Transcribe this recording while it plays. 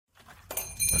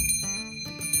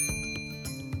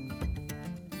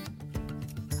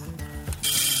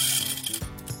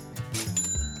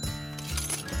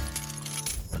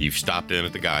You've stopped in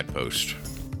at the Guidepost,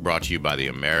 brought to you by the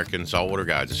American Saltwater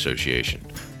Guides Association.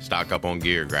 Stock up on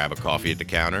gear, grab a coffee at the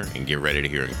counter, and get ready to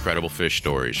hear incredible fish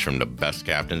stories from the best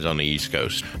captains on the East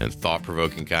Coast and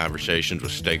thought-provoking conversations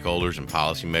with stakeholders and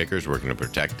policymakers working to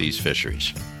protect these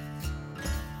fisheries.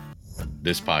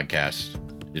 This podcast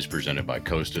is presented by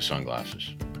Costa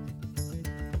Sunglasses.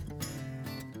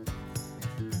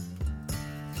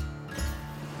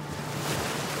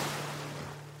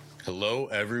 Hello,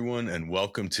 everyone, and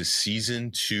welcome to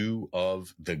Season 2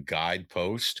 of The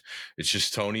Guidepost. It's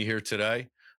just Tony here today.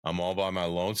 I'm all by my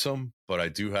lonesome, but I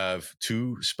do have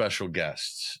two special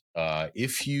guests.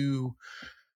 If you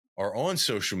are on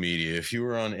social media, if you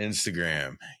are on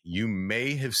Instagram, you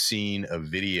may have seen a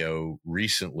video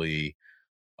recently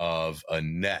of a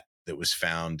net that was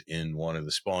found in one of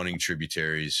the spawning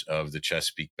tributaries of the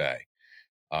Chesapeake Bay.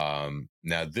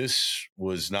 Now, this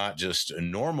was not just a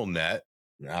normal net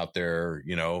out there,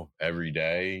 every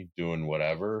day doing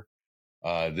whatever.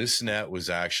 This net was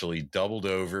actually doubled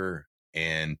over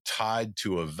and tied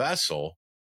to a vessel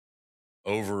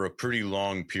over a pretty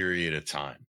long period of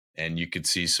time. And you could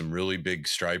see some really big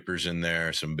stripers in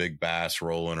there, some big bass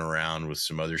rolling around with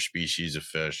some other species of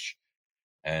fish.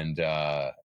 And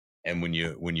when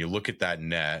you look at that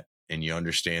net and you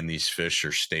understand these fish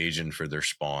are staging for their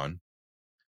spawn,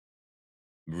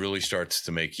 it really starts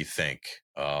to make you think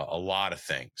a lot of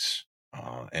things.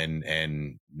 And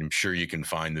I'm sure you can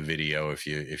find the video if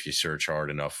you search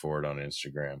hard enough for it on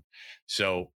Instagram.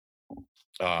 So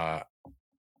I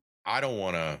don't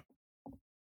want to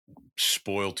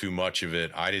spoil too much of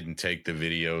it. I didn't take the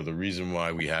video. The reason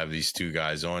why we have these two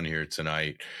guys on here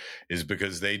tonight is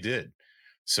because they did.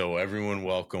 So everyone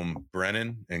welcome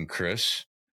Brennan and Chris,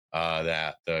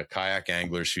 that the kayak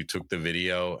anglers who took the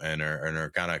video and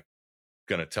are kind of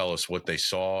going to tell us what they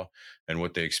saw and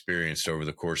what they experienced over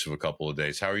the course of a couple of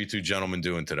days. How are you two gentlemen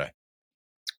doing today?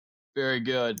 Very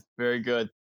good. Very good.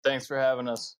 Thanks for having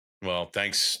us. Well,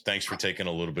 thanks for taking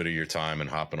a little bit of your time and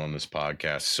hopping on this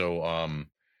podcast.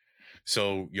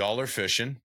 So y'all are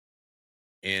fishing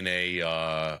in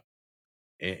an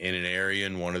area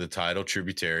in one of the tidal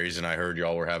tributaries, and I heard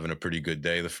y'all were having a pretty good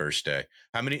day the first day.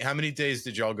 How many days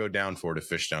did y'all go down for to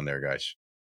fish down there, guys?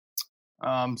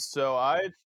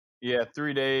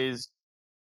 3 days,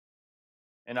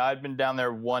 and I'd been down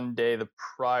there one day the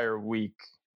prior week,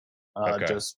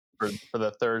 just for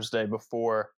the Thursday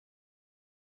before.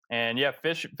 And yeah,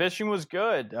 fishing was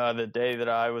good. The day that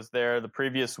I was there the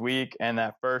previous week and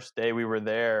that first day we were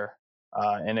there,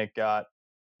 and it got,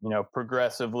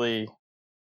 progressively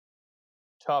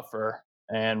tougher,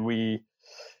 and we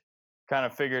kind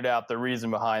of figured out the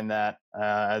reason behind that,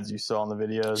 as you saw in the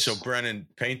videos. So Brennan,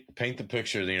 paint the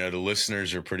picture. The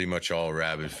listeners are pretty much all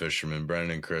rabid fishermen.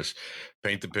 Brennan and Chris,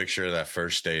 paint the picture of that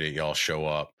first day that y'all show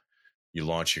up. You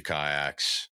launch your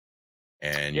kayaks,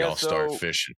 and y'all start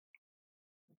fishing.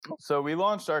 So we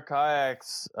launched our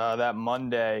kayaks that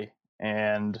Monday,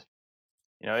 and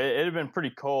it had been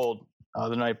pretty cold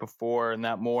the night before and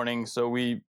that morning. So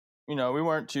we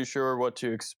weren't too sure what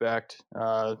to expect.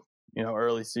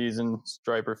 Early season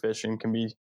striper fishing can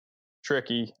be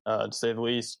tricky, to say the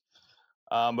least.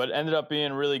 But it ended up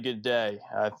being a really good day.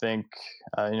 I think,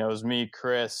 it was me,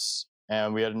 Chris,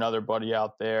 and we had another buddy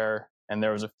out there, and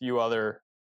there was a few other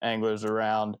anglers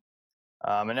around.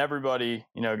 And everybody,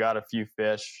 got a few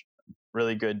fish.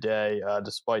 Really good day,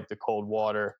 despite the cold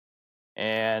water.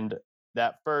 And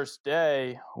that first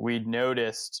day, we'd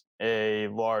noticed a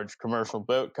large commercial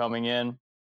boat coming in.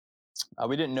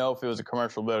 We didn't know if it was a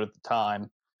commercial boat at the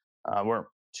time. Weren't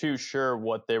too sure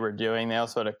what they were doing. They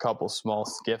also had a couple small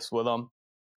skiffs with them.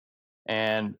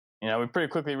 And, we pretty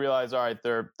quickly realized, all right,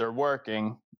 they're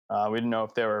working. We didn't know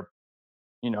if they were,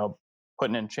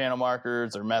 putting in channel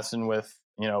markers or messing with,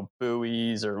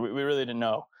 buoys, or we really didn't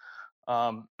know.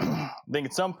 I think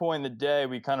at some point in the day,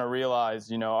 we kind of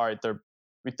realized, all right,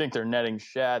 we think they're netting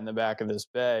shad in the back of this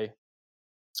bay.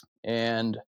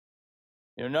 And,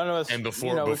 none of us. And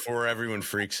before everyone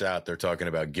freaks out, they're talking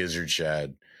about gizzard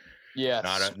shad. Yeah,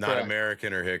 not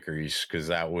American or hickories, because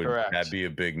that'd be a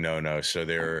big no-no. So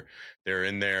they're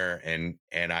in there, and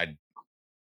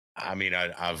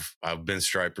I've been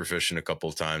striper fishing a couple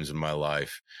of times in my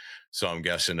life, so I'm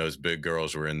guessing those big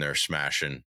girls were in there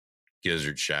smashing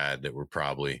gizzard shad that were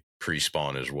probably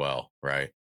pre-spawn as well, right?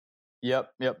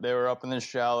 Yep. They were up in the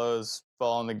shallows,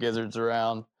 following the gizzards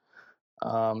around.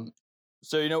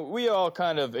 So, we all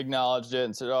kind of acknowledged it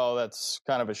and said, oh, that's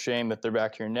kind of a shame that they're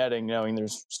back here netting, knowing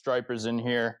there's stripers in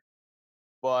here.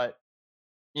 But,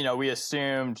 we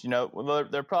assumed,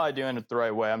 they're probably doing it the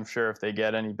right way. I'm sure if they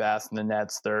get any bass in the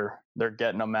nets, they're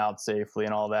getting them out safely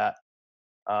and all that.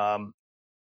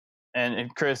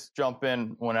 and Chris, jump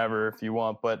in whenever if you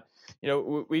want. But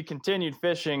we continued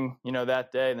fishing,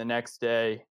 that day and the next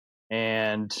day,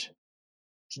 and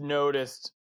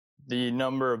noticed the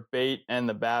number of bait and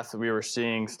the bass that we were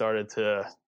seeing started to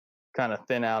kind of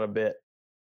thin out a bit,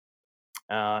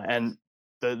 and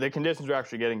the conditions were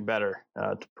actually getting better.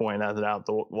 To point that out,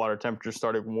 the water temperature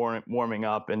started warming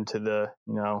up into the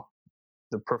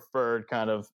the preferred kind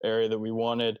of area that we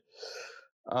wanted.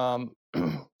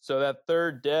 So that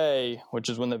third day, which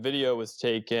is when the video was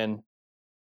taken,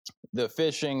 the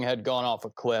fishing had gone off a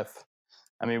cliff.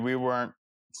 I mean, we were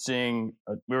seeing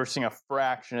a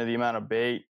fraction of the amount of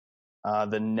bait.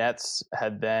 The nets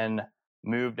had then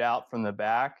moved out from the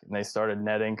back, and they started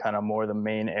netting kind of more the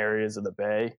main areas of the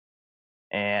bay.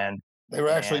 And they were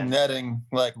actually netting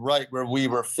like right where we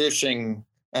were fishing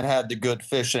and had the good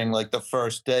fishing, like the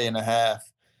first day and a half.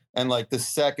 And like the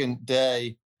second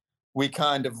day, we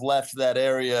kind of left that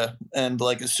area. And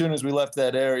like as soon as we left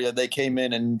that area, they came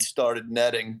in and started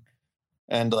netting.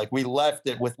 And like we left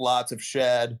it with lots of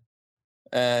shad.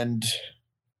 And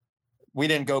we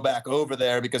didn't go back over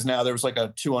there because now there was like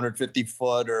a 250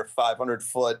 foot or 500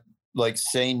 foot like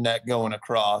seine net going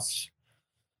across.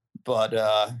 But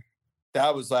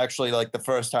that was actually like the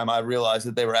first time I realized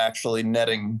that they were actually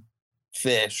netting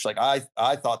fish. Like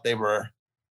I thought they were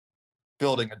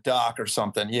building a dock or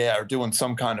something. Yeah, or doing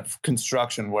some kind of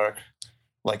construction work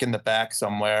like in the back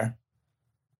somewhere.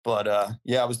 But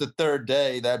yeah, it was the third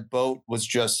day. That boat was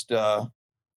just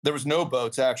there was no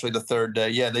boats actually the third day.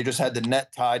 Yeah, they just had the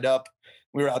net tied up.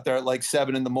 We were out there at like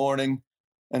 7 a.m.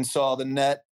 and saw the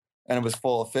net, and it was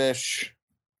full of fish,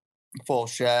 full of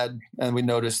shad. And we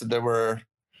noticed that there were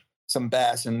some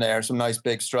bass in there, some nice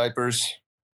big stripers.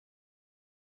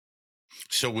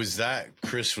 So was that,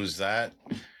 Chris, was that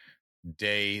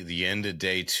the end of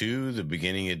day 2, the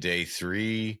beginning of day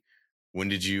 3? When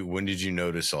did you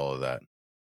notice all of that?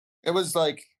 It was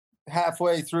like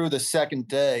halfway through the second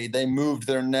day, they moved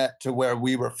their net to where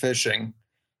we were fishing.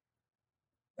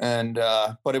 And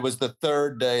but it was the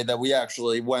third day that we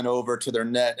actually went over to their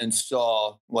net and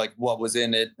saw like what was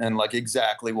in it and like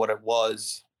exactly what it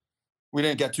was. We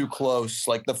didn't get too close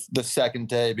like the second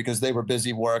day because they were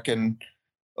busy working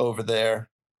over there.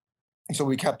 So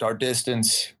we kept our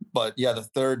distance. But yeah, the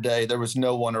third day, there was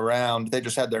no one around. They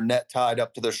just had their net tied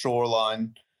up to the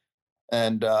shoreline.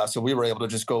 And so we were able to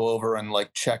just go over and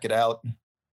like check it out.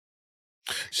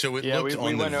 So it looked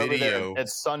on the went video over there at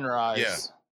sunrise. Yeah.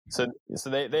 So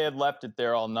they had left it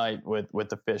there all night with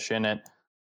the fish in it.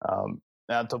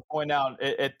 Now to point out,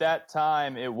 at that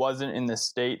time, it wasn't in the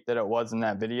state that it was in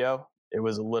that video. It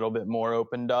was a little bit more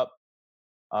opened up.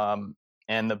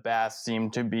 And the bass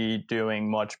seemed to be doing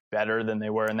much better than they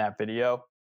were in that video.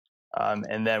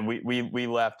 And then we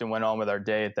left and went on with our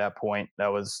day at that point.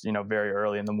 That was, very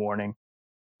early in the morning.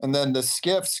 And then the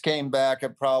skiffs came back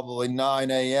at probably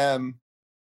 9 a.m.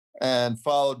 and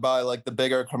followed by like the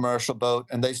bigger commercial boat.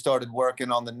 And they started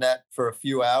working on the net for a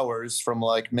few hours from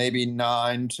like maybe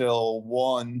 9 till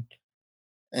 1.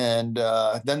 And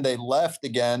then they left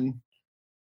again.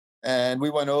 And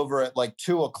we went over at like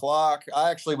 2 o'clock.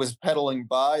 I actually was pedaling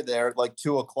by there at like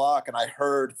 2 o'clock and I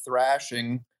heard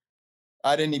thrashing.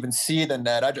 I didn't even see the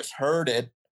net. I just heard it.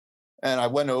 And I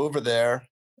went over there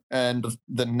and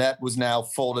the net was now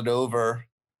folded over.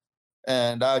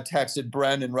 And I texted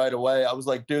Brendan right away. I was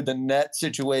like, dude, the net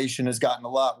situation has gotten a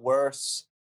lot worse.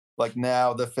 Like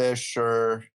now the fish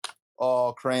are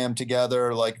all crammed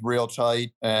together, like real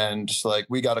tight. And just like,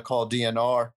 we got to call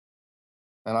DNR.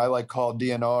 And I like called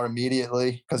DNR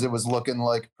immediately because it was looking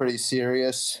like pretty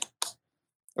serious.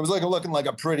 It was like looking like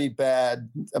a pretty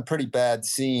bad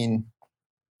scene.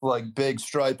 Like big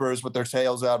stripers with their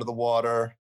tails out of the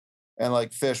water, and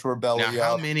like fish were belly up.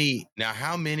 How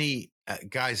many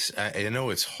guys? I know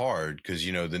it's hard because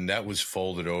the net was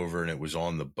folded over and it was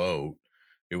on the boat.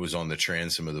 It was on the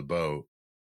transom of the boat,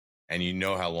 and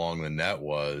how long the net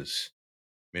was.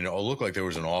 I mean, it looked like there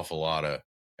was an awful lot of.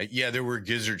 Yeah, there were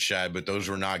gizzard shad, but those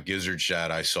were not gizzard shad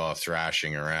I saw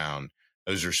thrashing around.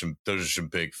 Those are some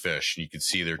big fish. You could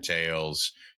see their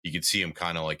tails. You could see them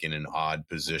kind of like in an odd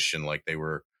position, like they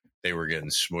were getting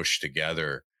smushed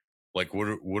together. Like what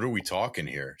are we talking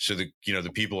here? So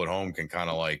the people at home can kind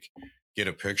of like get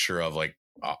a picture of like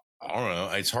I don't know.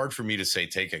 It's hard for me to say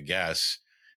take a guess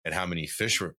at how many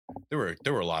fish were there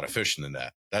were a lot of fish in the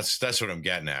net. That's what I'm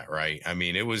getting at, right? I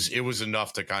mean, it was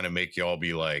enough to kind of make y'all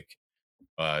be like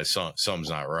something's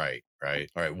not right. All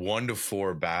right, 1 to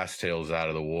 4 bass tails out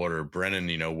of the water. Brennan,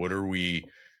 what are we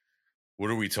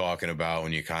talking about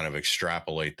when you kind of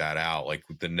extrapolate that out? Like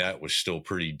the net was still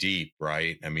pretty deep,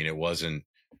 right? I mean,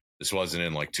 this wasn't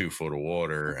in like 2 foot of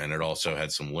water, and it also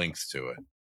had some length to it.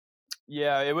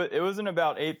 Yeah, it was in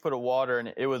about 8 foot of water,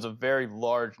 and it was a very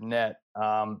large net.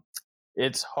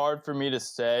 It's hard for me to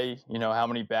say, how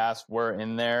many bass were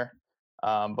in there.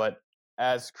 But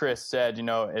as Chris said,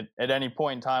 at any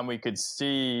point in time, we could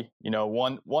see,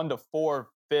 one to four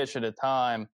fish at a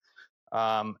time.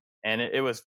 And it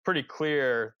was pretty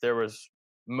clear there was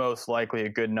most likely a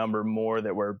good number more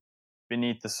that were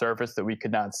beneath the surface that we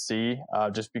could not see,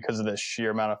 just because of the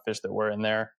sheer amount of fish that were in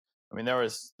there. I mean,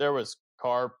 there was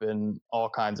carp and all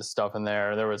kinds of stuff in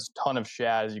there. There was a ton of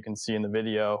shad, as you can see in the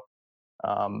video.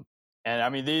 And I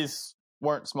mean, these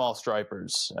weren't small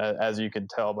stripers, as you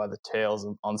could tell by the tails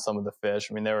on some of the fish.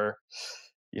 I mean, they were,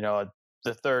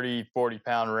 the 30, 40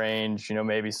 pound range,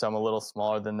 maybe some a little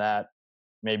smaller than that,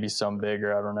 maybe some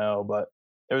bigger. I don't know, but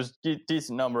there was a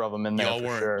decent number of them in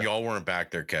there. Y'all weren't back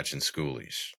there catching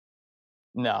schoolies.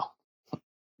 No.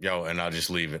 And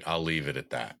I'll leave it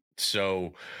at that.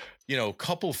 So, a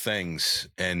couple things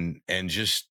and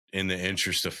just in the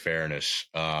interest of fairness.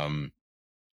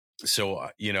 So,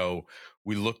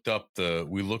 we looked up the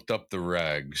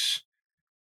regs,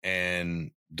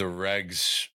 and the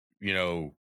regs,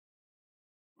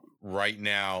 right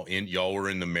now y'all were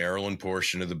in the Maryland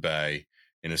portion of the bay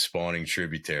in a spawning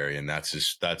tributary, and that's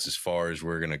as far as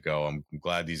we're going to go. I'm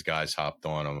glad these guys hopped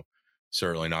on. I'm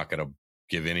certainly not going to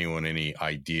give anyone any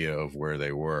idea of where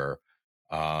they were.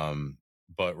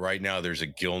 But right now there's a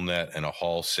gill net and a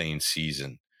haul seine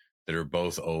season that are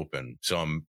both open.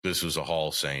 So this was a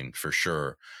haul seine for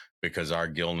sure, because our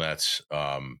gill nets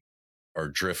are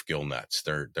drift gill nets.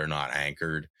 They're not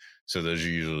anchored. So those are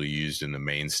usually used in the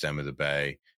main stem of the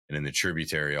bay, and in the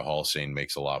tributary, a haul seine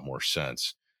makes a lot more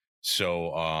sense.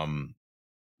 So,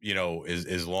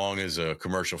 as long as a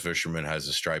commercial fisherman has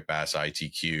a striped bass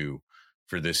ITQ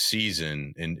for this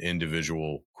season, an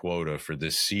individual quota for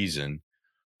this season,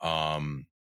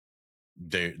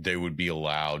 they would be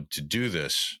allowed to do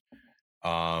this.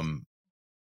 But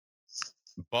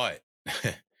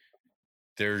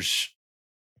there's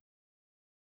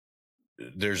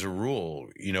a rule,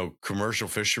 commercial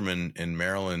fishermen in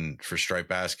Maryland for striped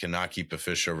bass cannot keep a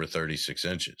fish over 36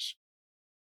 inches.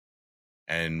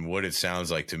 And what it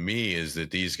sounds like to me is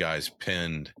that these guys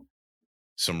pinned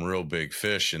some real big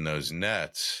fish in those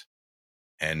nets.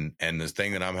 And the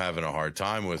thing that I'm having a hard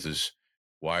time with is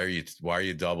why are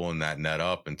you doubling that net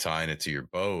up and tying it to your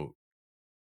boat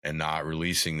and not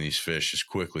releasing these fish as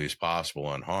quickly as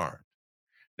possible unharmed?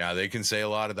 Now they can say a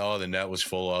lot of the net was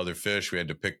full of other fish. We had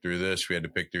to pick through this. We had to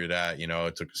pick through that.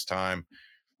 It took us time.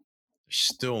 There's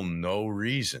still no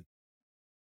reason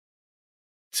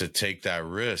to take that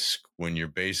risk when you're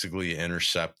basically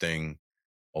intercepting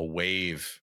a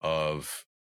wave of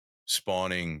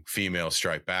spawning female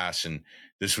striped bass. And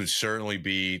this would certainly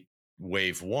be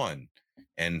wave one.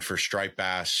 And for striped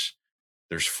bass,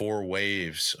 there's 4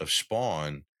 waves of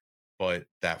spawn, but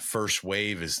that first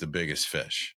wave is the biggest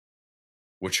fish,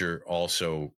 which are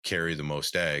also carry the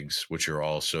most eggs, which are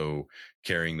also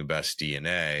carrying the best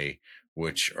DNA,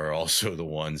 which are also the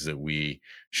ones that we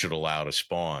should allow to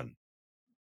spawn.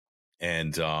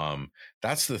 And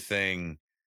that's the thing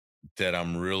that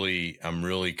I'm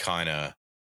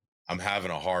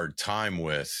having a hard time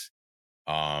with.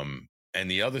 And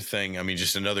the other thing,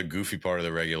 just another goofy part of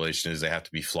the regulation is they have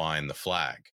to be flying the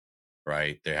flag,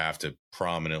 right? They have to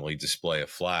prominently display a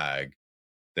flag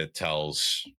that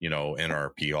tells,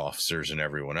 NRP officers and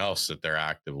everyone else that they're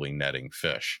actively netting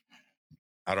fish.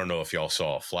 I don't know if y'all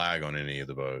saw a flag on any of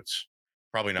the boats.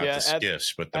 Probably not the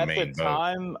skiffs, but the main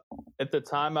boat. At the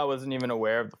time, I wasn't even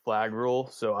aware of the flag rule,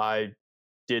 so I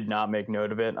did not make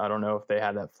note of it. I don't know if they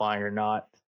had that flying or not.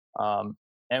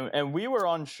 And we were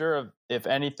unsure of if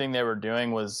anything they were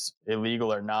doing was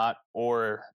illegal or not,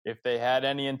 or if they had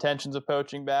any intentions of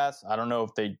poaching bass. I don't know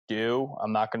if they do.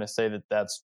 I'm not going to say that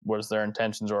was their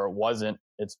intentions or it wasn't.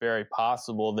 It's very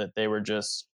possible that they were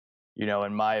just,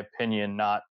 in my opinion,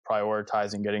 not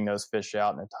prioritizing getting those fish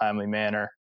out in a timely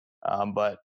manner.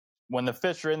 But when the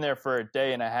fish are in there for a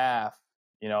day and a half,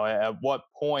 at what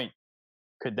point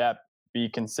could that be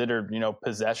considered,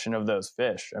 possession of those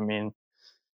fish? I mean,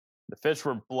 the fish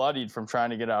were bloodied from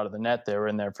trying to get out of the net. They were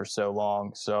in there for so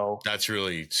long. So that's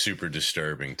really super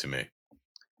disturbing to me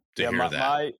to hear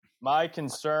that. My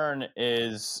concern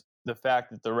is the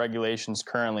fact that the regulations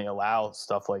currently allow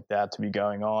stuff like that to be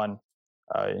going on,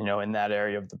 in that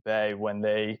area of the bay, when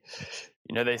they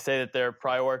say that they're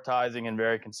prioritizing and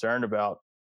very concerned about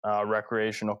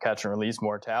recreational catch and release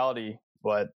mortality,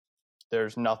 but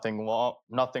there's nothing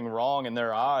wrong in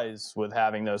their eyes with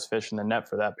having those fish in the net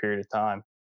for that period of time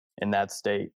in that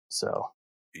state. So,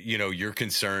 your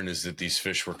concern is that these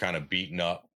fish were kind of beaten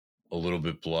up, a little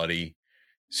bit bloody,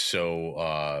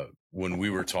 So when we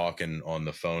were talking on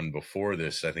the phone before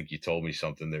this, I think you told me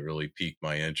something that really piqued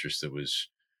my interest. That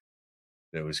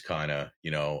was kind of,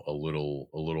 a little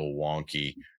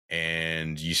wonky.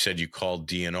 And you said you called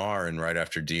DNR, and right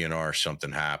after DNR,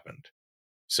 something happened.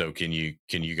 So can you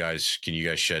guys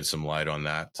shed some light on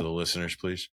that to the listeners,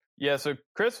 please? Yeah. So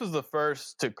Chris was the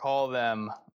first to call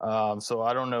them. So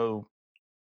I don't know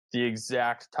the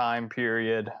exact time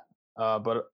period,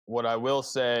 but what I will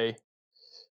say,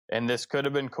 and this could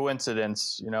have been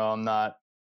coincidence, I'm not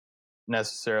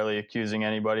necessarily accusing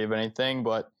anybody of anything,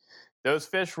 but those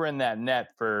fish were in that net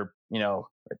for,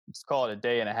 let's call it a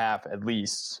day and a half at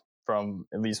least, from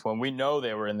at least when we know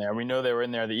they were in there. We know they were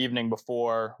in there the evening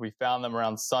before. We found them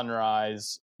around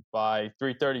sunrise. By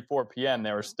 3:30, 4 p.m.,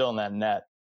 they were still in that net.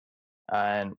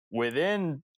 And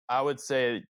within, I would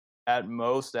say, at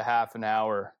most a half an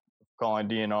hour of calling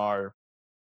DNR,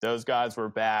 those guys were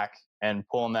back and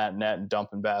pulling that net and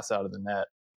dumping bass out of the net.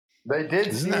 They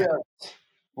did see us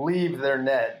leave their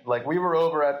net. Like, we were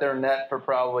over at their net for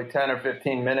probably 10 or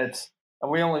 15 minutes,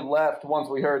 and we only left once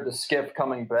we heard the skiff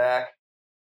coming back.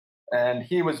 And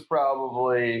he was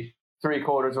probably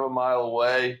 3/4 of a mile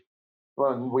away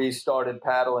when we started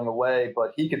paddling away,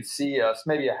 but he could see us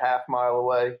maybe a half mile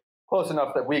away, close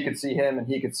enough that we could see him and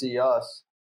he could see us.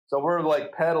 So we're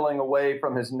like pedaling away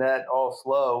from his net all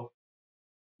slow.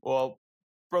 Well,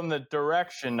 from the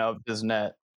direction of his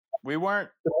net, we were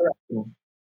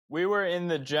in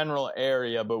the general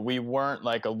area, but we weren't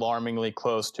like alarmingly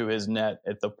close to his net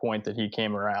at the point that he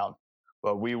came around.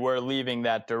 But we were leaving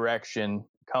that direction,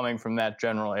 coming from that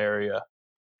general area.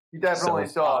 You definitely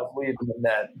saw us leaving the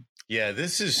net. Yeah,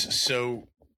 this is so,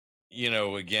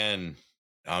 again,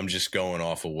 I'm just going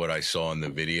off of what I saw in the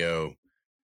video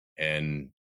and,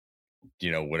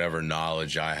 whatever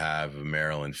knowledge I have of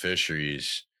Maryland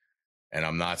fisheries. And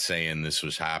I'm not saying this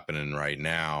was happening right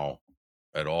now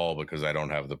at all, because I don't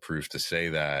have the proof to say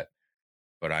that.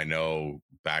 But I know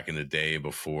back in the day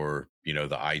before, the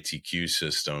ITQ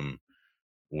system,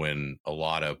 when a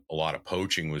lot of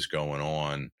poaching was going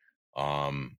on,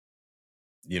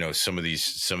 some of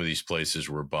these places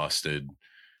were busted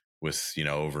with,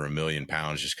 over 1 million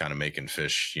pounds, just kind of making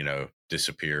fish,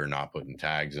 disappear, not putting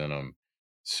tags in them.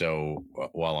 So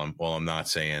while I'm not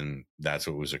saying that's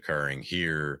what was occurring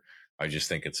here, I just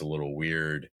think it's a little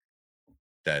weird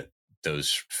that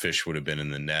those fish would have been in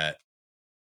the net.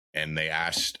 And they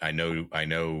asked, I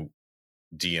know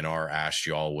DNR asked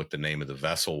y'all what the name of the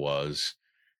vessel was,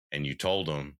 and you told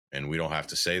them, and we don't have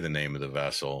to say the name of the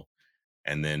vessel.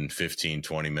 And then 15,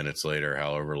 20 minutes later,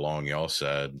 however long y'all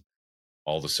said,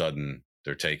 all of a sudden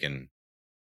they're taking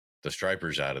the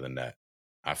stripers out of the net.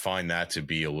 I find that to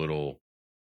be a little,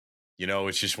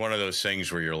 it's just one of those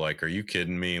things where you're like, are you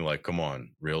kidding me? Like, come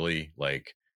on, really?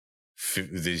 Like,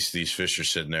 these fish are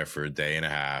sitting there for a day and a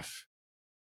half.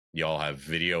 Y'all have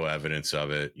video evidence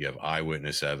of it. You have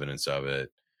eyewitness evidence of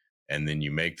it. And then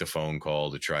you make the phone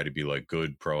call to try to be like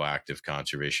good, proactive,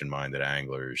 conservation-minded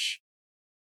anglers.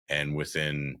 And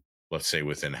let's say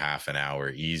within half an hour,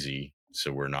 easy,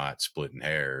 so we're not splitting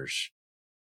hairs,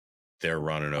 they're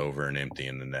running over and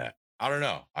emptying the net. I don't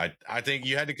know. I think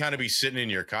you had to kind of be sitting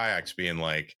in your kayaks being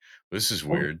like, this is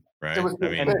weird, right? I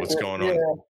mean, what's going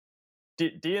on?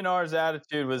 DNR's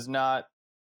attitude was not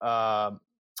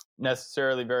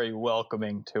necessarily very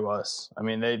welcoming to us. I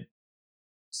mean,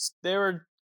 they were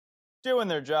doing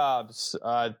their jobs,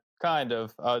 kind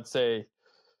of, I would say,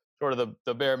 sort of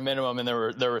the bare minimum in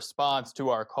their response to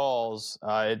our calls.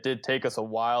 It did take us a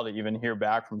while to even hear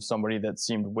back from somebody that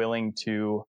seemed willing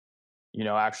to,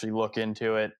 actually look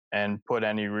into it and put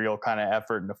any real kind of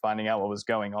effort into finding out what was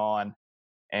going on.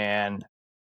 And,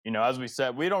 as we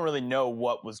said, we don't really know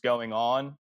what was going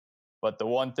on, but the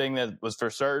one thing that was for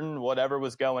certain, whatever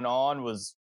was going on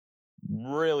was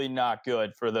really not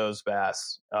good for those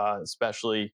bass,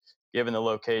 especially given the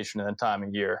location and the time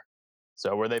of year.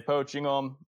 So were they poaching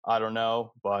them? I don't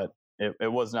know, but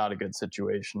it was not a good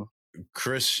situation.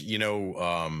 Chris,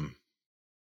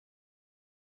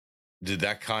 did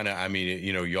that kind of, I mean,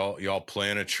 y'all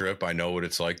plan a trip. I know what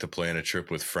it's like to plan a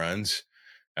trip with friends.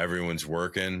 Everyone's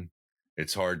working.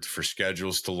 It's hard for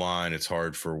schedules to line. It's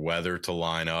hard for weather to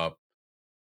line up.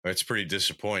 It's pretty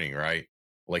disappointing, right?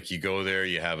 Like, you go there,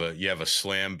 you have a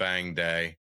slam bang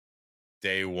day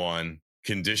one,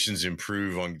 conditions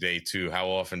improve on day two. How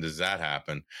often does that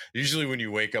happen? Usually when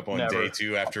you wake up on Never. day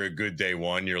two after a good day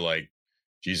one, you're like,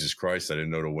 Jesus Christ, I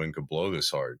didn't know the wind could blow this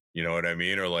hard. You know what I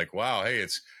mean? Or like, wow, hey,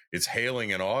 it's hailing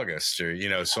in August, or,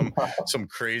 some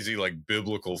crazy like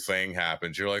biblical thing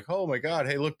happens. You're like, oh my God,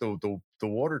 hey, look, the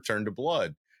water turned to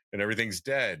blood. and everything's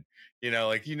dead.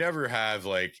 Like you never have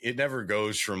like, it never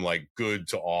goes from like good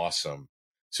to awesome.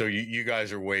 So you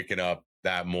guys are waking up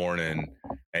that morning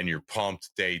and you're pumped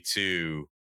day 2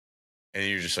 and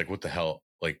you're just like, what the hell?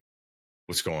 Like,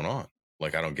 what's going on?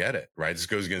 Like, I don't get it. Right. This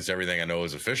goes against everything I know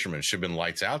as a fisherman. It should have been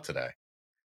lights out today.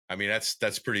 I mean,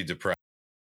 that's pretty depressing.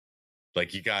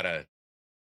 Like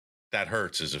that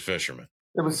hurts as a fisherman.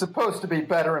 It was supposed to be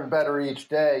better and better each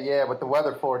day. Yeah. With the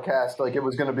weather forecast, like it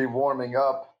was going to be warming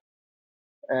up.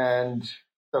 And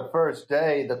the first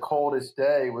day, the coldest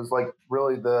day, was like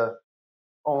really the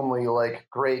only like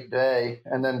great day.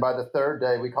 And then by the third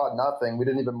day, we caught nothing. We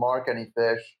didn't even mark any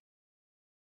fish.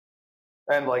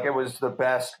 And like it was the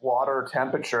best water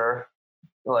temperature.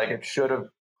 Like it should have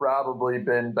probably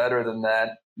been better than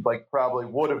that. Like probably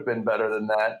would have been better than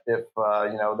that if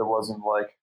there wasn't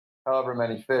like however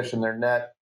many fish in their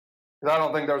net. Because I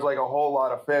don't think there was like a whole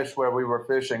lot of fish where we were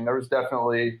fishing. There was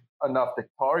definitely enough to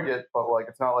target, but like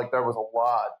it's not like there was a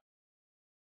lot.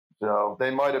 So they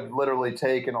might have literally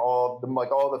taken all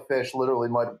the fish literally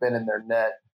might have been in their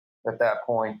net at that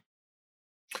point.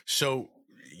 So,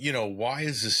 why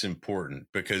is this important?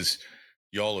 Because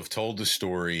y'all have told the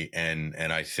story and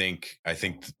I think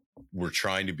we're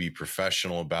trying to be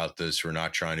professional about this. We're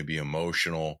not trying to be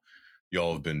emotional.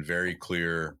 Y'all have been very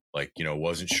clear, like,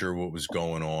 wasn't sure what was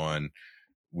going on.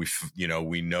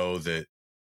 We know that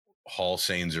haul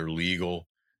seines are legal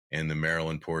in the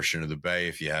Maryland portion of the bay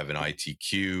if you have an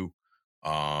ITQ,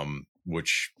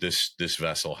 which this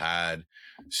vessel had.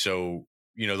 So,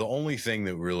 the only thing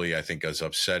that really I think is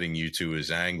upsetting you two as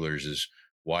anglers is,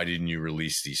 why didn't you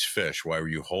release these fish? Why were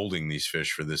you holding these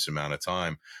fish for this amount of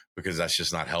time? Because that's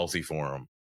just not healthy for them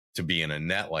to be in a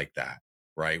net like that,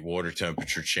 right? Water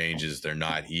temperature changes. They're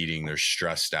not eating. They're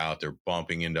stressed out. They're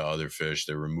bumping into other fish.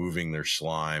 They're removing their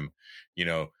slime.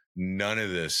 None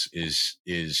of this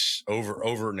is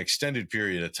over an extended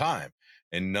period of time.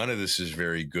 And none of this is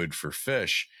very good for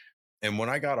fish. And when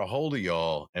I got a hold of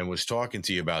y'all and was talking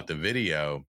to you about the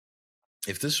video,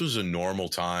 if this was a normal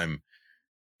time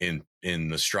in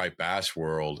the striped bass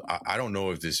world, I don't know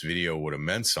if this video would have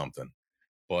meant something.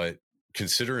 But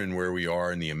considering where we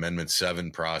are in the Amendment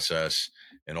 7 process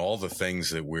and all the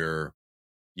things that we're,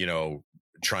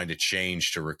 trying to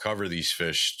change to recover these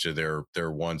fish to their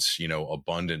once,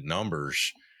 abundant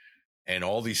numbers, and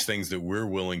all these things that we're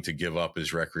willing to give up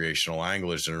as recreational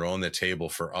anglers and are on the table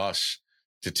for us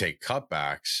to take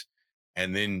cutbacks.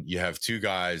 And then you have two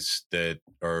guys that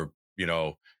are,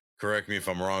 correct me if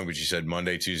I'm wrong, but you said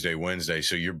Monday, Tuesday, Wednesday.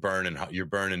 So you're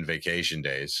burning vacation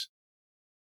days.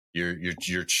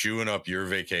 You're chewing up your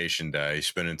vacation day,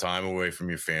 spending time away from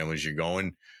your families. You're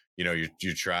going,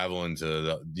 you're traveling to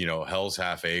the, Hell's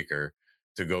Half Acre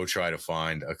to go try to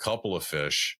find a couple of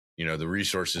fish. The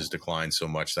resources decline so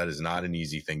much. That is not an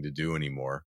easy thing to do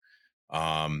anymore.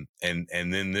 And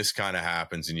then this kind of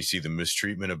happens and you see the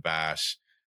mistreatment of bass.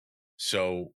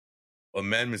 So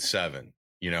Amendment 7,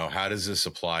 how does this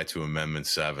apply to Amendment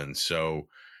 7? So,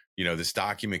 this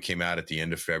document came out at the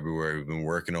end of February. We've been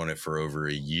working on it for over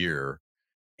a year,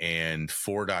 and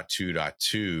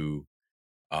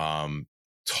 4.2.2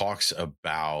 talks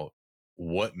about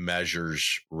what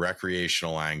measures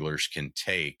recreational anglers can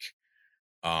take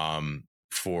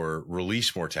for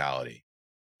release mortality.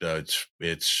 It's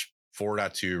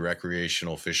 4.2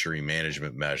 recreational fishery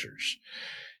management measures.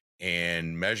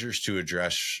 And measures to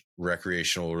address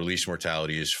recreational release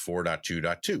mortality is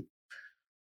 4.2.2.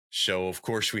 So, of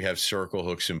course, we have circle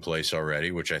hooks in place already,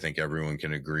 which I think everyone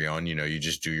can agree on. You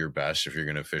just do your best. If you're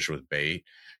going to fish with bait,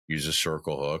 use a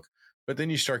circle hook. But then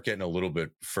you start getting a little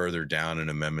bit further down in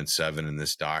Amendment 7 in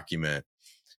this document,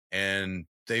 and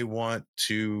they want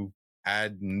to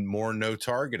add more no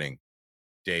targeting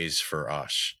days for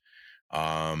us.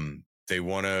 They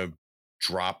want to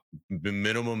drop the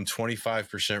minimum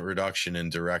 25% reduction in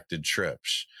directed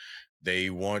trips. They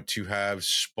want to have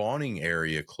spawning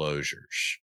area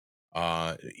closures,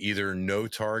 either no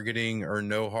targeting or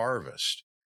no harvest.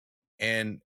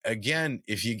 And again,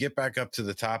 if you get back up to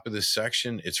the top of this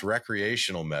section, it's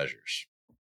recreational measures.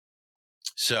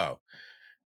 So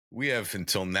we have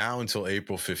until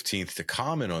April 15th to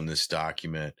comment on this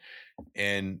document.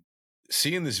 And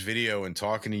seeing this video and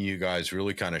talking to you guys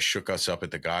really kind of shook us up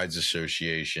at the Guides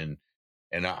Association.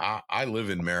 And I live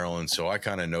in Maryland, so I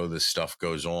kind of know this stuff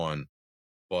goes on.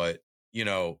 But,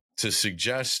 to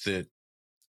suggest that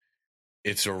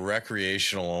it's a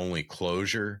recreational only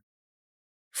closure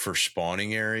for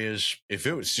spawning areas, if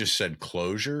it was just said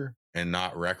closure and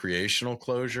not recreational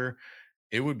closure,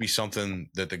 it would be something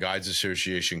that the Guides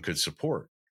Association could support.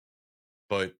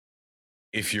 But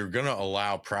if you're going to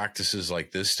allow practices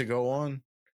like this to go on,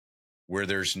 where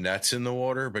there's nets in the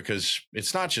water, because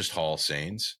it's not just Hall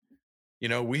seines. You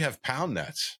know, we have pound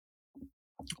nets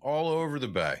all over the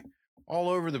bay, all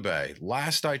over the bay.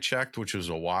 Last I checked, which was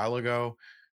a while ago,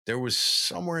 there was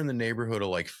somewhere in the neighborhood of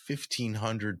like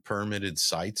 1,500 permitted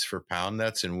sites for pound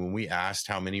nets. And when we asked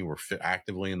how many were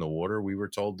actively in the water, we were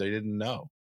told they didn't know.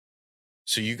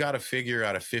 So you got to figure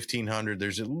out of 1,500,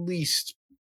 there's at least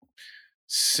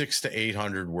 600 to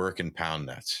 800 working pound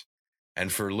nets. And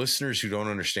for listeners who don't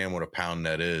understand what a pound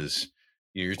net is,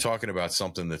 you're talking about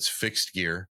something that's fixed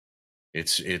gear.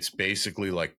 It's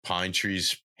basically like pine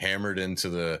trees hammered into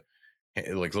the,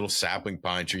 like little sapling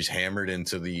pine trees hammered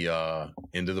into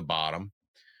the bottom,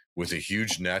 with a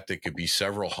huge net that could be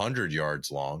several hundred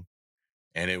yards long.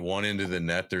 And at one end of the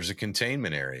net, there's a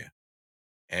containment area.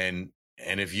 And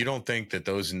if you don't think that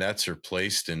those nets are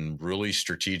placed in really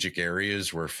strategic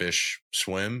areas where fish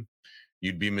swim,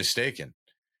 you'd be mistaken.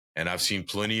 And I've seen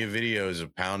plenty of videos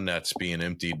of pound nets being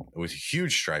emptied with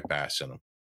huge striped bass in them,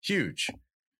 huge,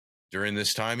 during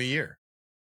this time of year.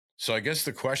 So I guess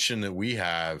the question that we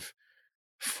have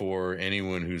for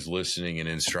anyone who's listening and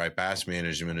in striped bass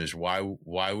management is why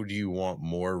would you want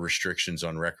more restrictions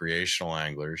on recreational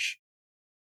anglers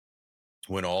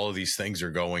when all of these things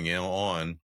are going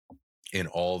on in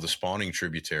all the spawning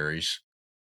tributaries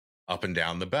up and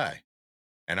down the bay?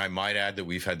 And I might add that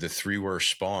we've had the 3 worst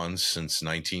spawns since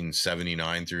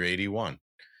 1979 through 81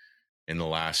 in the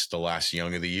last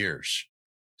young of the years.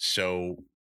 So,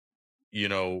 you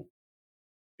know,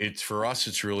 it's, for us,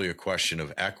 it's really a question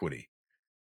of equity.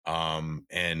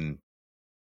 And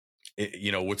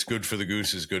you know, what's good for the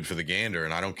goose is good for the gander.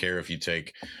 And I don't care if you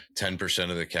take 10%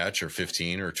 of the catch or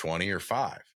 15 or 20 or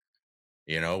 5.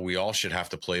 You know, we all should have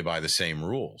to play by the same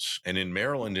rules. And in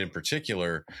Maryland in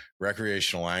particular,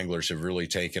 recreational anglers have really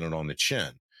taken it on the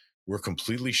chin. We're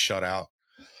completely shut out.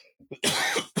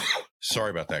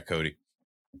 Sorry about that, Cody.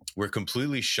 We're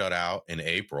completely shut out in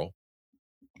April.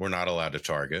 We're not allowed to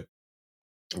target.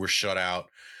 We're shut out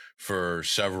for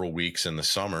several weeks in the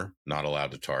summer, not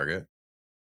allowed to target.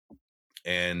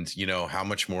 And, you know, how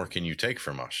much more can you take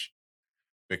from us?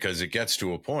 Because it gets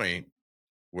to a point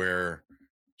where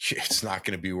it's not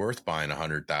going to be worth buying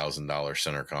 $100,000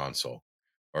 center console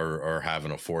or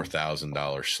having a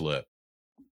 $4,000 slip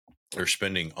or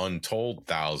spending untold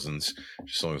thousands,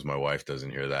 as long as my wife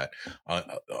doesn't hear that,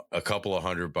 a couple of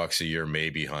 $100 a year,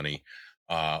 maybe, honey,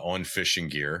 on fishing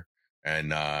gear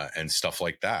and stuff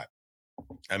like that.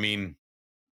 I mean,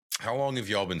 how long have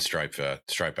y'all been striped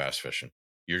bass fishing?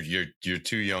 You're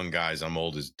 2 young guys. I'm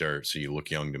old as dirt, so you look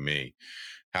young to me.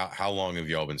 How long have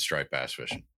y'all been striped bass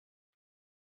fishing?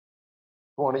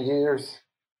 20 years.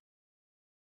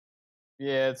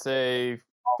 Yeah, it's a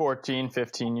 14,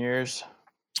 15 years.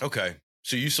 Okay.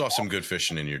 So you saw some good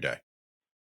fishing in your day.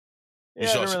 Yeah,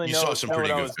 I didn't really know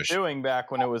what I was doing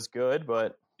back when it was good,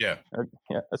 but yeah,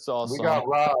 that's awesome. We got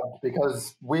robbed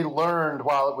because we learned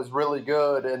while it was really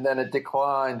good, and then it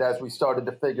declined as we started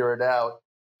to figure it out.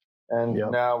 And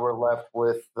now we're left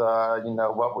with,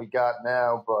 what we got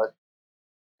now, but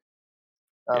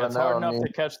it's hard enough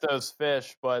to catch those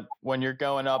fish, but when you're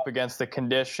going up against the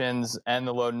conditions and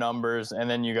the low numbers, and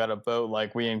then you got a boat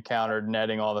like we encountered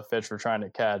netting all the fish we're trying to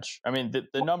catch. I mean,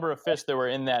 the number of fish that were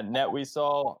in that net we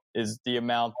saw is the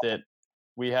amount that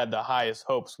we had the highest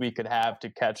hopes we could have to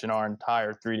catch in our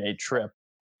entire 3-day trip.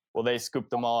 Well, they scooped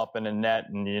them all up in a net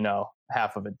in,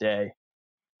 half of a day.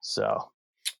 So,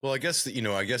 well, I guess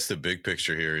the big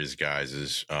picture here is, guys,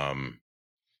 is,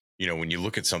 when you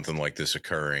look at something like this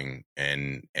occurring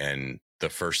and the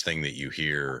first thing that you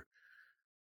hear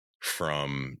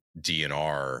from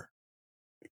DNR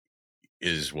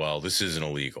is, well, this isn't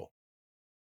illegal.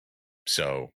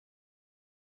 So,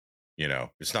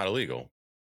 it's not illegal.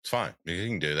 It's fine. You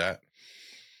can do that.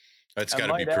 That's got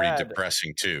to be pretty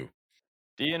depressing too.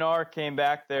 DNR came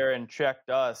back there and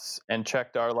checked us and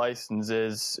checked our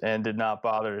licenses and did not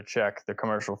bother to check the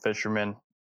commercial fishermen.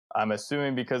 I'm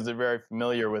assuming because they're very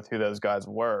familiar with who those guys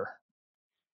were.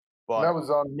 But that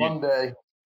was on Monday.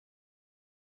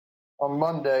 On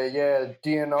Monday,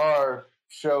 DNR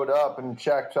showed up and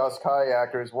checked us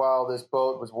kayakers while this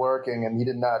boat was working, and he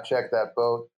did not check that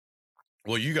boat.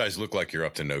 Well, you guys look like you're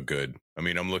up to no good. I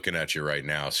mean, I'm looking at you right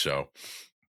now, so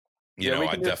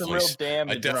I definitely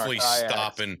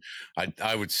stop and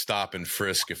I would stop and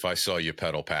frisk if I saw you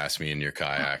pedal past me in your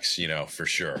kayaks, for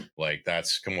sure. Like,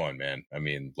 come on, man. I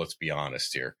mean, let's be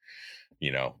honest here.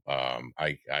 My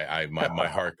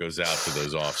heart goes out to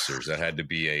those officers. That had to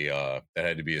be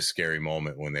a scary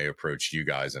moment when they approached you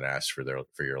guys and asked for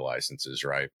your licenses,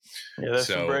 right? Yeah, there's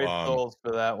some brave souls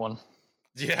for that one.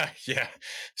 Yeah.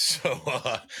 So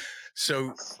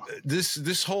So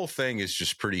this whole thing is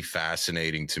just pretty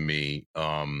fascinating to me.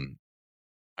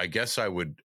 I guess I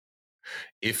would,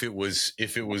 if it was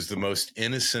the most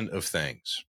innocent of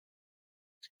things,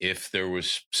 if there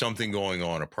was something going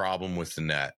on, a problem with the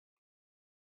net,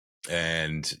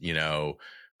 and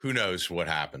who knows what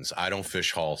happens. I don't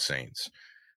fish Hall Saints,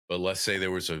 but let's say there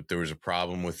was a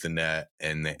problem with the net,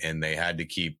 and they had to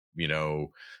keep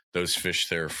those fish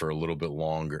there for a little bit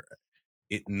longer.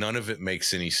 None of it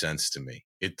makes any sense to me.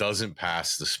 It doesn't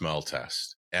pass the smell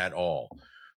test at all.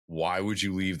 Why would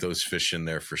you leave those fish in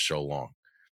there for so long?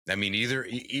 I mean, either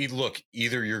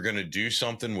you're going to do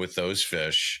something with those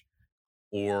fish,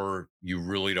 or you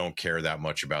really don't care that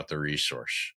much about the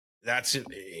resource. That's it.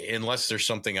 Unless there's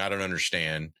something I don't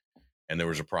understand, and there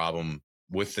was a problem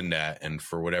with the net, and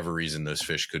for whatever reason, those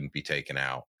fish couldn't be taken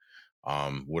out.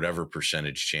 Whatever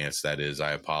percentage chance that is,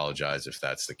 I apologize if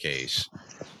that's the case.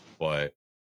 But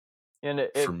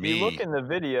if you look in the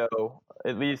video,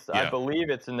 at least I believe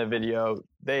it's in the video,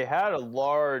 they had a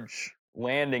large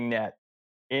landing net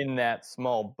in that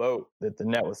small boat that the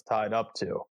net was tied up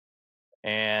to.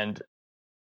 And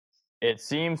it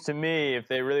seems to me, if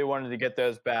they really wanted to get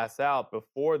those bass out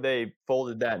before they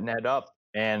folded that net up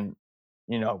and,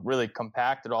 really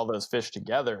compacted all those fish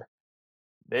together,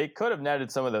 they could have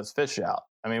netted some of those fish out.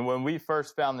 I mean, when we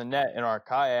first found the net in our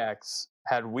kayaks,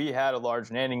 had we had a large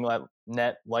landing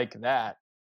net like that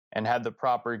and had the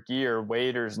proper gear,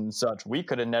 waders and such, we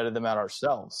could have netted them out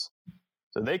ourselves.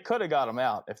 So they could have got them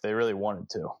out if they really wanted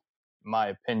to, in my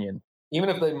opinion. Even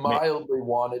if they mildly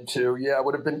wanted to, it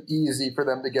would have been easy for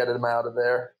them to get them out of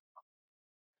there.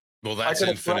 Well, that's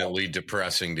infinitely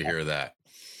depressing to hear that.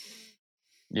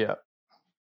 Yeah.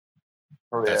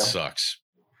 That sucks.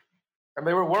 And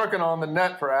they were working on the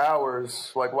net for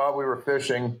hours, like while we were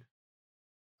fishing.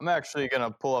 I'm actually going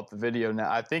to pull up the video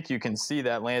now. I think you can see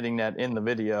that landing net in the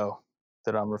video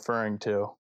that I'm referring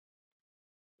to.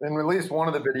 In at least one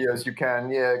of the videos you can,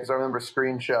 because I remember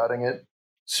screenshotting it.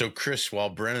 So, Chris, while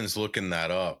Brennan's looking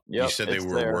that up, you said they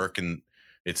were working.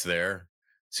 It's there.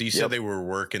 So you said they were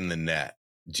working the net.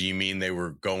 Do you mean they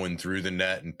were going through the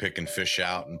net and picking fish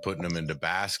out and putting them into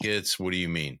baskets? What do you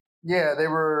mean? Yeah, they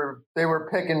were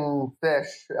picking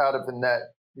fish out of the net.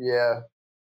 Yeah.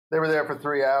 They were there for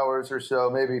 3 hours or so,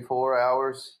 maybe 4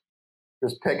 hours,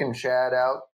 just picking shad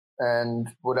out and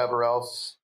whatever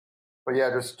else. But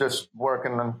just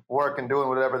working, doing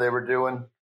whatever they were doing.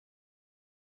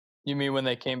 You mean when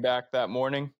they came back that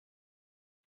morning?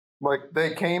 Like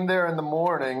they came there in the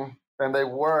morning and they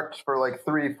worked for like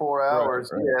 3-4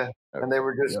 hours. Right. Yeah. And they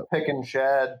were just picking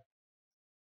shad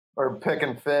or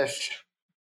picking fish.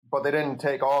 But they didn't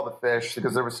take all the fish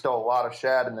because there was still a lot of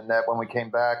shad in the net when we came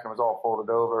back and it was all folded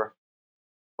over.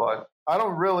 But I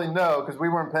don't really know because we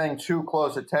weren't paying too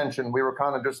close attention. We were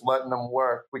kind of just letting them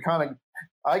work.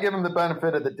 I give them the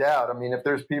benefit of the doubt. I mean, if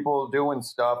there's people doing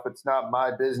stuff, it's not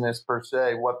my business per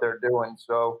se what they're doing.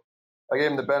 So I gave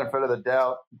them the benefit of the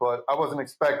doubt, but I wasn't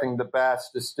expecting the bass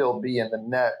to still be in the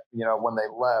net, when they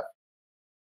left.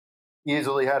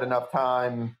 Easily had enough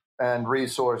time and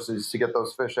resources to get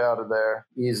those fish out of there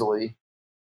easily.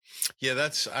 Yeah,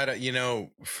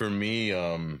 for me,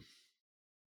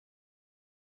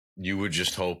 you would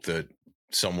just hope that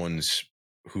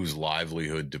whose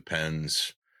livelihood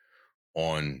depends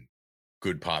on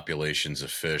good populations of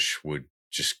fish would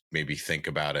just maybe think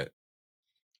about it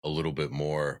a little bit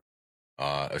more,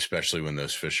 especially when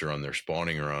those fish are on their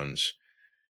spawning runs.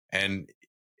 And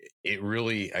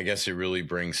I guess it really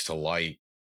brings to light,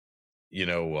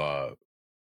 a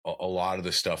lot of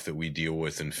the stuff that we deal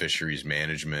with in fisheries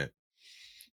management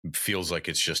feels like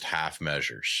it's just half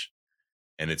measures,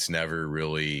 and it's never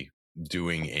really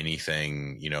doing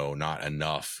anything, not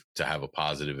enough to have a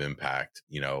positive impact,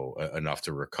 enough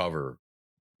to recover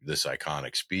this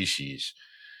iconic species.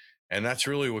 And that's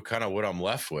really what I'm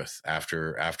left with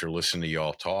after listening to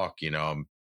y'all talk. I'm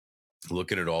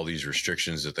looking at all these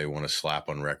restrictions that they want to slap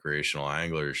on recreational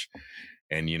anglers,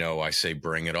 and I say,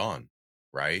 bring it on,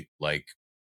 right? Like,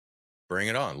 bring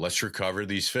it on. Let's recover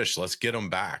these fish. Let's get them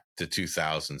back to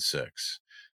 2006.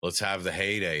 Let's have the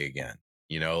heyday again.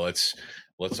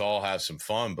 Let's all have some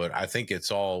fun, but I think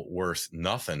it's all worth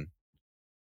nothing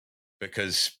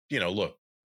because, look,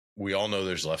 we all know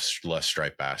there's less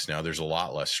striped bass now. There's a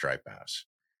lot less striped bass.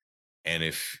 And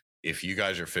if you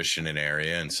guys are fishing an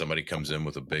area and somebody comes in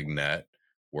with a big net,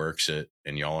 works it,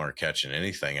 and y'all aren't catching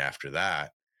anything after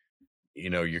that,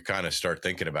 you kind of start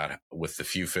thinking about, with the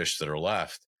few fish that are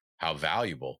left, how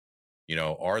valuable,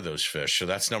 are those fish. So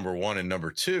that's number one. And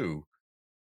number two,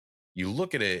 you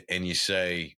look at it and you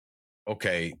say,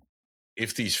 okay,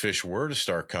 if these fish were to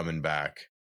start coming back,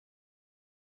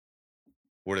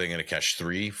 what are they going to catch?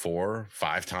 3, 4,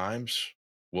 5 times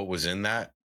what was in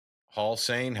that haul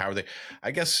seine? How are they?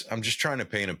 I guess I'm just trying to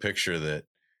paint a picture that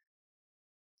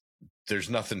there's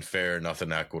nothing fair,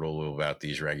 nothing equitable about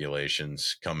these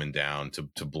regulations coming down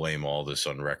to blame all this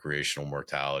on recreational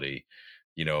mortality.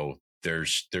 You know,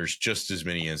 there's just as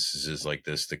many instances like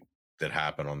this that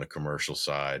happen on the commercial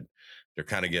side. They're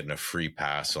kind of getting a free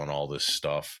pass on all this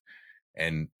stuff.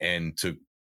 And to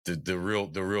the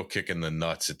real kick in the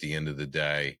nuts at the end of the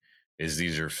day is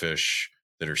these are fish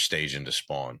that are staging to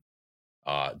spawn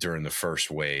during the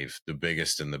first wave, the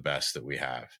biggest and the best that we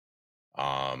have.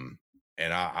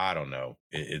 And I don't know.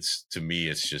 It's to me,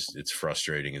 it's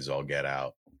frustrating as all get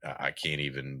out. I can't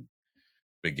even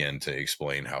begin to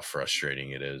explain how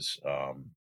frustrating it is.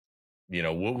 You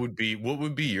know, what would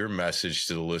be your message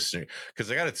to the listener?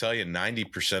 Because I got to tell you,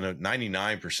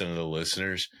 99% of the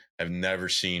listeners have never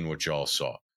seen what y'all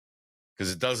saw,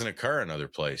 because it doesn't occur in other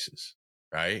places,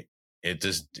 right? It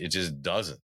just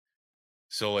doesn't.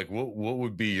 So, like, what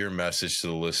would be your message to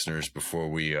the listeners before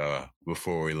we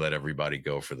let everybody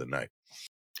go for the night?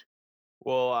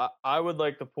 Well, I would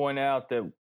like to point out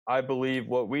that I believe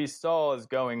what we saw is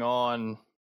going on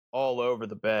all over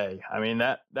the bay. I mean,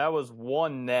 that was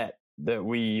one net that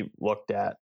we looked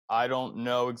at. I don't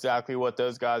know exactly what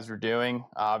those guys were doing,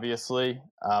 obviously,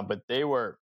 but they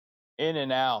were in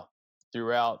and out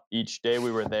throughout each day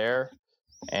we were there.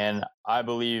 And I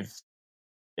believe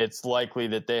it's likely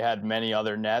that they had many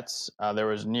other nets. There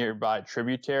was nearby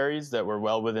tributaries that were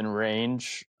well within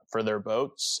range for their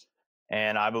boats.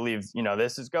 And I believe,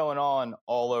 this is going on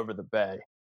all over the bay.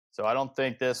 So I don't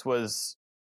think this was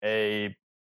a,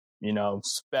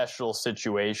 special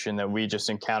situation that we just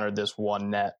encountered this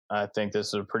one net. I think this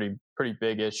is a pretty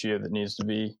big issue that needs to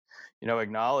be,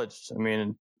 acknowledged. I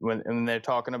mean, when they're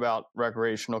talking about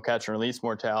recreational catch and release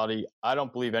mortality, I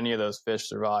don't believe any of those fish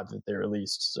survived that they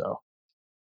released. So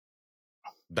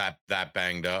that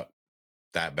banged up,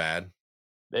 that bad.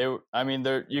 You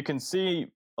can see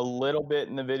a little bit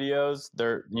in the videos.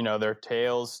 Their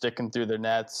tails sticking through their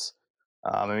nets.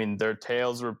 Their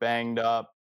tails were banged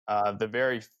up. The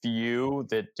very few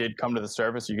that did come to the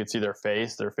surface, you could see their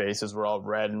faces were all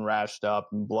red and rashed up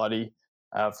and bloody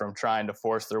from trying to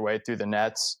force their way through the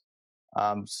nets.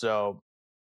 So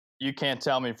you can't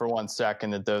tell me for 1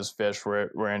 second that those fish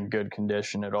were in good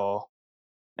condition at all.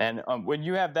 And when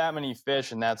you have that many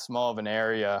fish in that small of an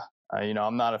area,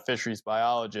 I'm not a fisheries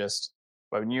biologist,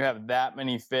 but when you have that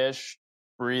many fish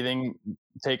breathing,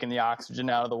 taking the oxygen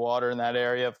out of the water in that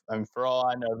area, for all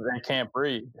I know, they can't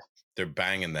breathe. They're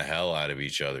banging the hell out of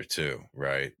each other too,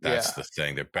 right? That's the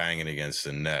thing. They're banging against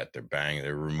the net.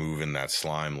 They're removing that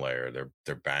slime layer.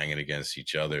 They're banging against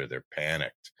each other. They're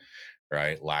panicked,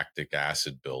 right? Lactic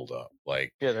acid buildup.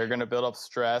 They're going to build up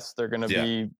stress. They're going to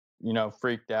be,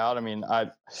 freaked out.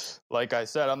 Like I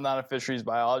said, I'm not a fisheries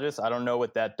biologist. I don't know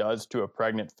what that does to a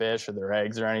pregnant fish or their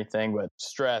eggs or anything, but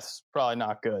stress, probably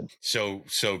not good. So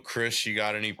Chris, you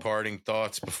got any parting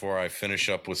thoughts before I finish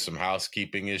up with some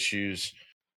housekeeping issues?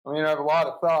 I have a lot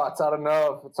of thoughts. I don't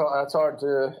know. It's hard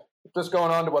to, just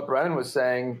going on to what Brennan was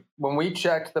saying. When we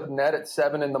checked the net at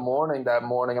 7 a.m. that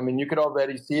morning, you could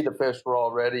already see the fish were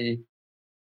already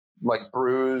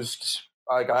bruised.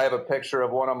 I have a picture of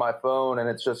one on my phone, and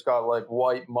it's just got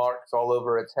white marks all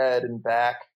over its head and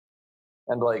back,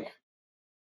 and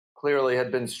clearly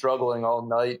had been struggling all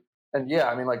night. And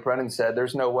like Brennan said,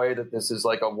 there's no way that this is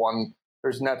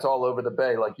there's nets all over the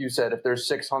bay. Like you said, if there's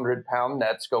 600-pound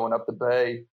nets going up the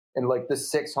bay in the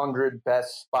 600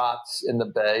 best spots in the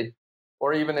bay,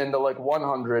 or even in the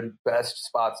 100 best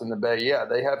spots in the bay,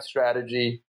 they have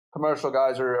strategy. Commercial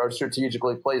guys are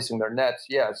strategically placing their nets.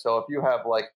 So if you have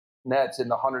nets in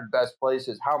the 100 best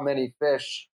places, how many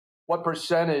fish, what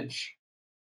percentage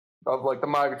of the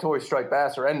migratory striped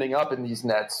bass are ending up in these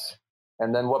nets?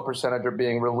 And then what percentage are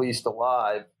being released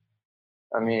alive?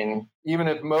 Even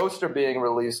if most are being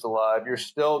released alive, you're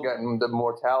still getting the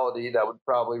mortality that would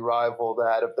probably rival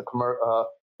that of the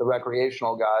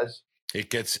recreational guys. It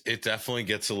definitely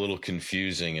gets a little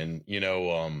confusing, and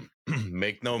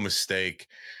make no mistake,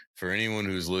 for anyone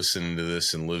who's listening to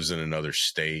this and lives in another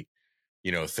state,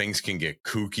 things can get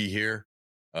kooky here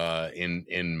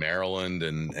in Maryland,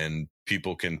 and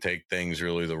people can take things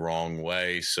really the wrong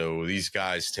way. So these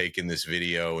guys taking this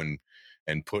video and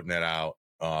putting it out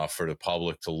for the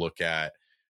public to look at,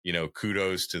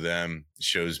 kudos to them. It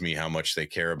shows me how much they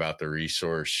care about the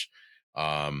resource.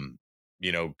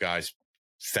 Guys,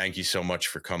 thank you so much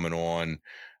for coming on.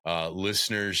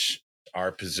 Listeners,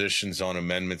 our positions on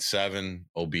Amendment 7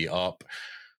 will be up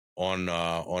on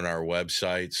our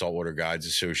website,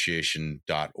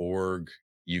 saltwaterguidesassociation.org.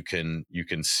 you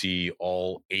can see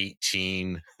all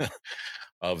 18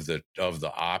 of the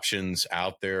options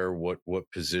out there, what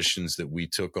positions that we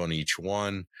took on each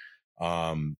one.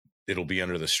 It'll be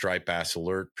under the Striped Bass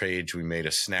Alert page. We made a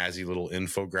snazzy little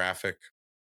infographic,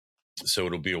 so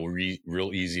it'll be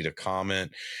real easy to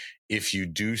comment. If you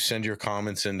do send your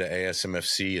comments into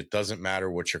ASMFC, it doesn't matter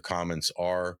what your comments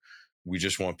are. We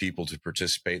just want people to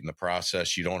participate in the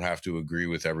process. You don't have to agree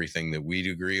with everything that we'd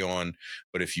agree on,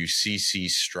 but if you CC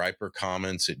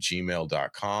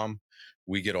stripercomments@gmail.com,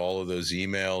 we get all of those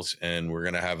emails, and we're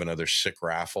going to have another sick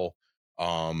raffle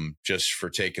just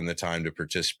for taking the time to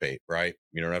participate, right?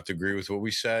 You don't have to agree with what we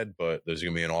said, but there's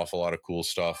going to be an awful lot of cool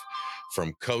stuff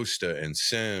from Costa and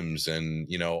Sims, and,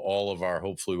 you know, all of our,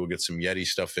 hopefully we'll get some Yeti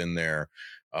stuff in there.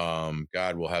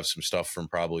 God, we'll have some stuff from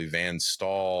probably Van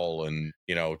Stahl, and,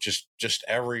 you know, just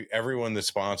everyone that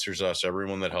sponsors us,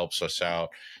 everyone that helps us out.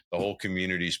 The whole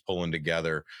community's pulling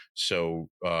together. So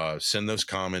send those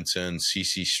comments in,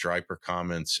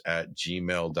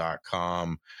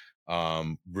 ccstripercomments@gmail.com.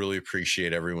 Really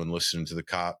appreciate everyone listening to the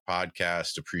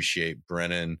podcast. Appreciate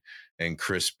Brennan and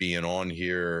Chris being on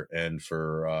here, and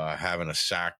for having a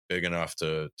sack big enough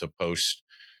to post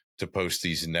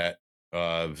these net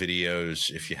videos.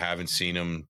 If you haven't seen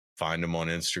them, find them on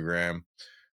Instagram.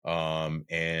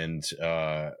 And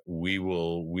we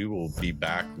will be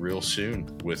back real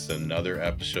soon with another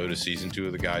episode of season 2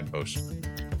 of the Guidepost.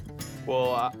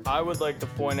 Well, I would like to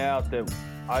point out that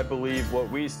I believe what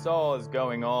we saw is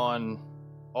going on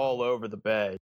all over the bay.